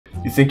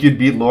You think you'd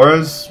beat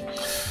Laura's?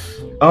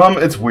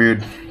 It's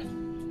weird.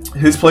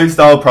 His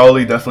playstyle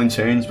probably definitely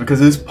changed because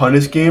his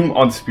punish game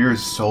on Spear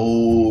is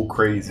so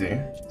crazy.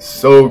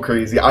 So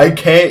crazy. I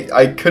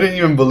couldn't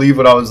even believe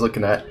what I was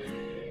looking at.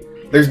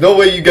 There's no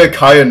way you get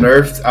Kaya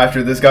nerfed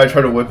after this guy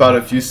tried to whip out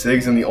a few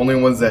SIGs and the only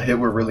ones that hit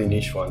were really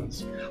niche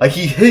ones. Like,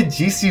 he hit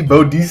GC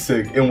Bo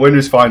D-Sig in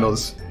Winners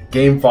Finals,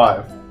 Game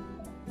 5.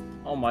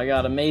 Oh my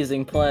god,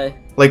 amazing play.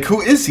 Like,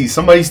 who is he?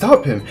 Somebody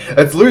stop him.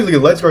 That's literally a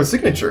Let's Guard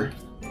signature.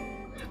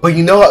 But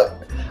you know what?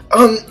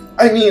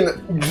 I mean,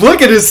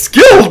 look at his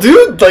skill,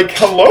 dude! Like,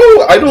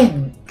 hello? I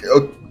don't...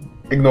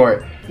 ignore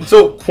it.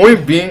 So,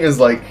 point being is,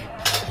 like,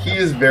 he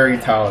is very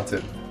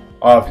talented.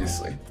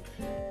 Obviously.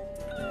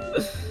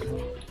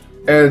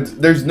 And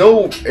there's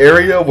no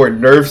area where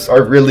nerfs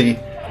are really,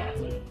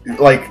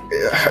 like,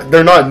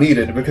 they're not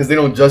needed because they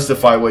don't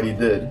justify what he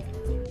did.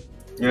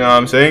 You know what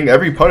I'm saying?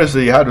 Every punish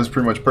that he had was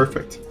pretty much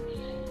perfect.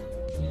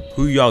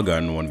 Who y'all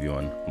got in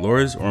 1v1?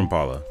 Loras or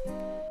Impala?